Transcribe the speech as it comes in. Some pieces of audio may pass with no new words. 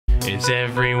It's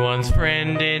everyone's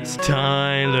friend, it's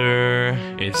Tyler.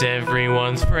 It's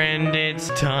everyone's friend, it's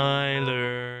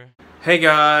Tyler. Hey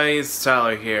guys,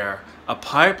 Tyler here. A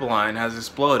pipeline has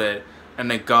exploded in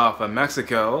the Gulf of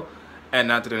Mexico,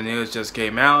 and after the news just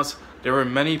came out, there were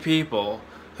many people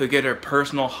who get their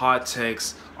personal hot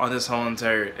takes on this whole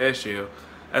entire issue.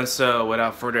 And so,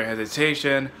 without further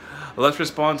hesitation, let's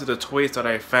respond to the tweets that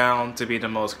I found to be the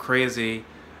most crazy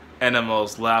and the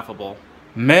most laughable.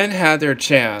 Men had their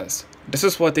chance. This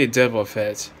is what they did with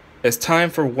it. It's time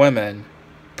for women.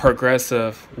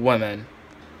 Progressive women.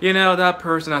 You know, that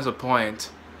person has a point.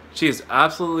 She is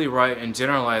absolutely right in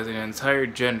generalizing an entire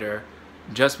gender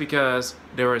just because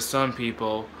there are some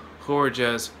people who are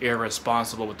just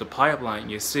irresponsible with the pipeline.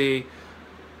 You see,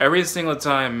 every single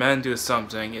time men do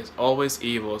something, it's always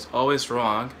evil, it's always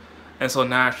wrong. And so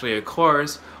naturally, of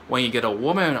course, when you get a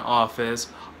woman in office,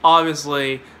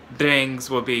 obviously things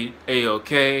will be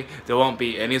a-okay. There won't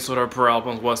be any sort of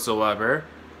problems whatsoever.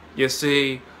 You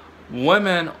see,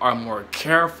 women are more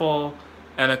careful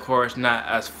and of course not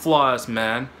as flawed as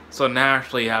men. So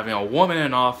naturally, having a woman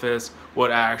in office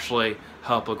would actually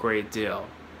help a great deal.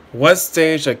 What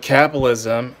stage of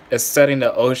capitalism is setting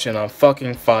the ocean on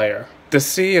fucking fire? The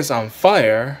sea is on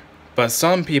fire, but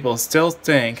some people still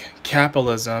think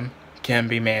capitalism can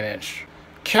be managed.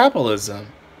 Capitalism,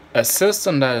 a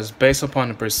system that is based upon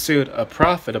the pursuit of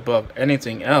profit above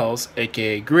anything else,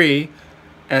 aka greed,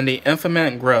 and the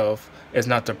infinite growth, is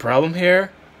not the problem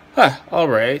here?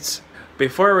 Alright.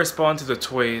 Before I respond to the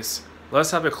tweets,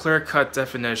 let's have a clear-cut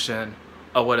definition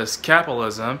of what is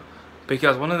capitalism,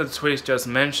 because one of the tweets just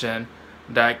mentioned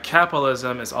that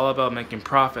capitalism is all about making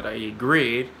profit, i.e.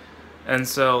 greed. And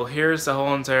so here's the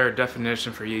whole entire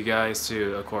definition for you guys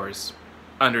to, of course,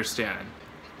 understand.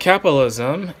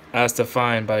 Capitalism, as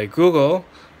defined by Google,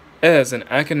 is an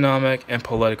economic and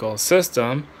political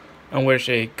system in which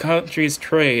a country's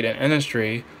trade and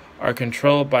industry are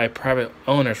controlled by private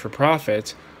owners for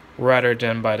profit rather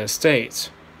than by the state.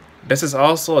 This is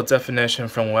also a definition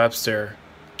from Webster.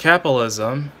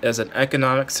 Capitalism is an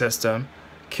economic system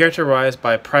characterized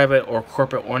by private or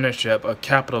corporate ownership of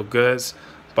capital goods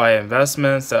by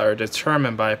investments that are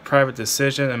determined by private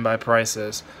decision and by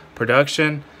prices,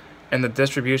 production, and the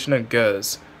distribution of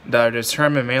goods that are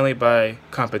determined mainly by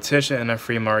competition in a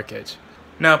free market.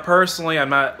 Now, personally, I'm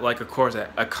not, of course,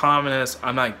 a communist.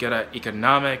 I'm not good at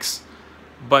economics.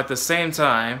 But at the same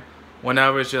time, when I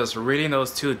was just reading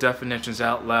those two definitions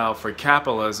out loud for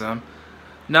capitalism,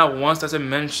 not once does it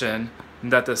mention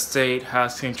that the state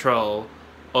has control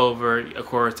over, of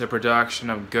course, the production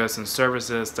of goods and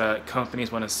services that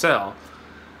companies want to sell.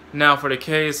 Now, for the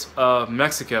case of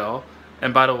Mexico,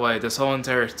 and by the way, this whole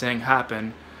entire thing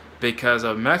happened because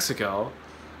of Mexico.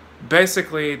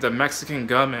 Basically, the Mexican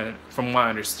government, from what I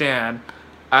understand,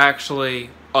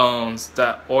 actually owns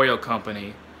that oil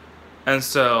company. And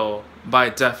so,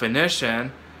 by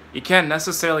definition, you can't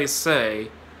necessarily say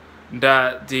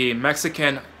that the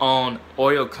Mexican-owned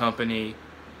oil company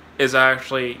is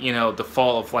actually, the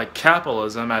fault of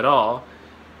capitalism at all.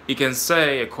 You can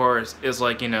say, of course, is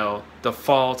the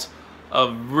fault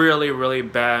of really, really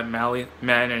bad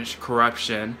managed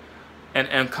corruption and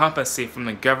incompetency from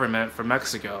the government for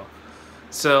Mexico.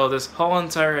 So this whole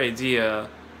entire idea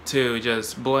to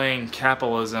just blame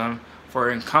capitalism for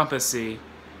incompetency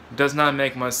does not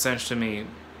make much sense to me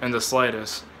in the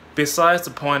slightest. Besides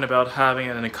the point about having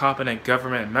an incompetent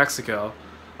government in Mexico,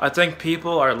 I think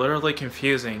people are literally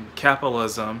confusing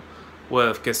capitalism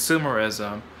with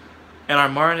consumerism. In our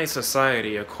modern day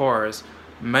society, of course,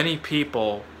 many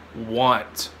people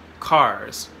want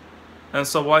cars. And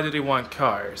so why do they want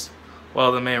cars?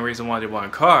 Well, the main reason why they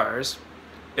want cars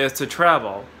is to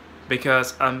travel.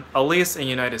 Because at least in the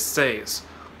United States,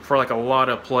 for a lot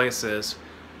of places,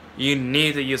 you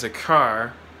need to use a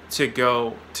car to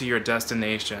go to your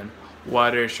destination.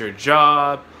 Whether it's your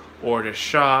job or the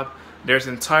shop, there's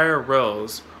entire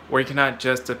roads where you cannot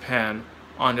just depend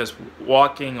on just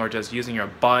walking or just using your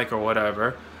bike or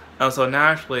whatever. And so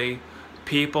naturally,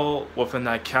 people within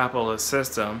that capitalist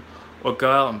system will go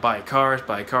out and buy cars,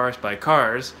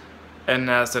 and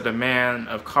as the demand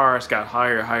of cars got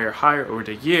higher over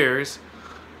the years,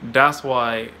 that's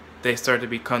why they started to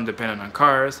become dependent on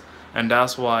cars, and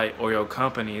that's why oil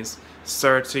companies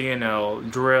start to,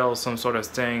 drill some sort of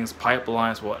things,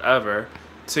 pipelines, whatever,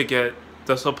 to get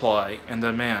the supply and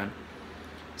demand.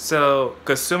 So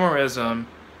consumerism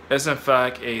is in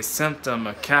fact a symptom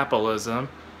of capitalism.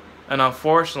 And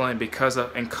unfortunately, because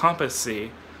of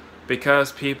incompetency,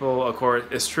 because people, of course,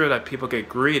 it's true that people get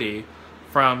greedy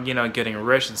from, getting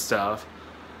rich and stuff.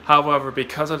 However,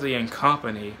 because of the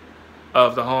incompetence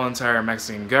of the whole entire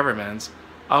Mexican government,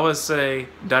 I would say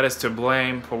that is to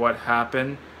blame for what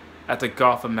happened at the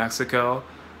Gulf of Mexico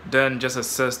than just a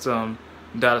system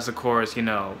that is, of course,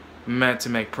 meant to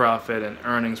make profit and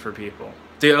earnings for people.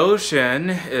 The ocean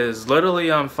is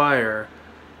literally on fire,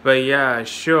 but yeah,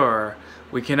 sure,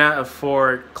 we cannot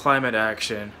afford climate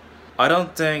action. I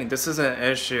don't think this is an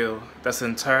issue that's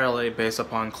entirely based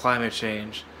upon climate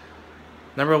change.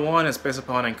 Number one, it's based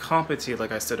upon incompetence,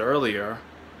 like I said earlier,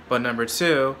 but number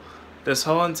two, this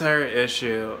whole entire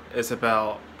issue is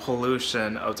about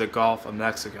pollution of the Gulf of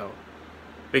Mexico.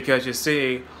 Because you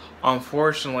see,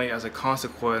 unfortunately, as a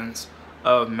consequence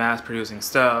of mass-producing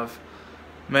stuff,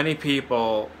 many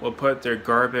people will put their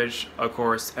garbage, of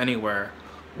course, anywhere,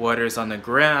 whether it's on the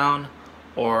ground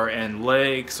or in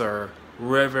lakes or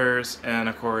rivers, and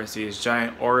of course these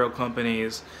giant oil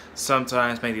companies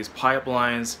sometimes make these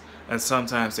pipelines and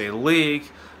sometimes they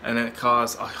leak and it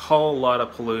causes a whole lot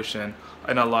of pollution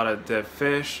and a lot of dead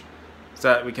fish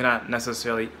that we cannot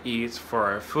necessarily eat for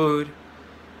our food.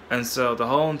 And so the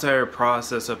whole entire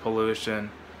process of pollution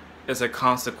is a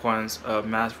consequence of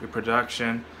mass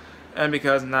reproduction, and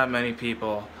because not many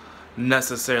people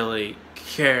necessarily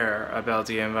care about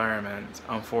the environment,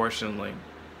 unfortunately.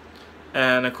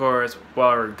 And of course,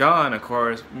 while we're gone, of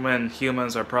course, when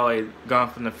humans are probably gone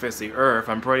from the face of the earth,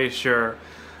 I'm pretty sure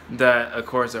that, of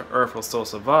course, the earth will still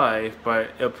survive, but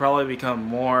it'll probably become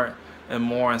more and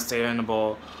more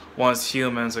unsustainable once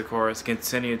humans, of course,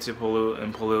 continue to pollute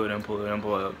and pollute and pollute and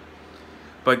pollute.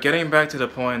 But getting back to the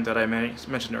point that I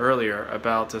mentioned earlier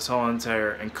about this whole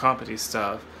entire incompetence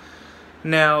stuff,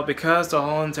 now, because the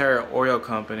whole entire oil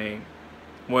company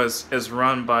is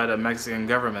run by the Mexican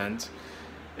government,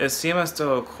 it seems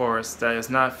though, of course, that it's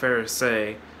not fair to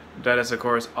say that it's, of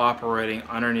course, operating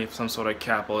underneath some sort of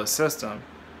capitalist system.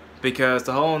 Because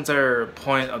the whole entire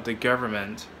point of the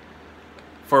government,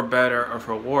 for better or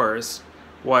for worse,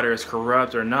 whether it's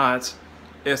corrupt or not,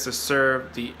 is to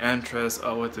serve the interests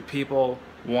of what the people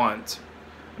want.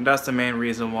 And that's the main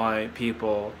reason why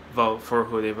people vote for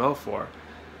who they vote for.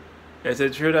 Is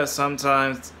it true that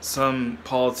sometimes some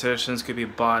politicians could be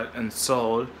bought and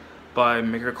sold by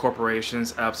mega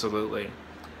corporations? Absolutely.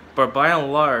 But by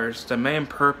and large, the main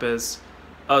purpose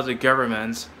of the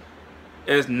government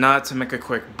is not to make a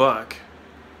quick buck.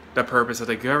 The purpose of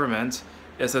the government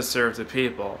is to serve the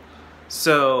people.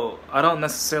 So I don't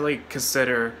necessarily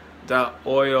consider the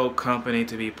oil company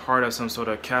to be part of some sort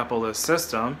of capitalist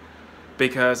system,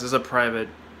 because it's a private,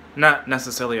 not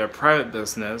necessarily a private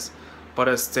business, but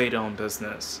a state-owned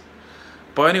business.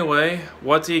 But anyway,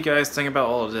 what do you guys think about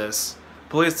all of this?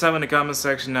 Please tell me in the comment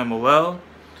section down below,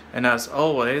 and as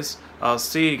always, I'll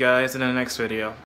see you guys in the next video.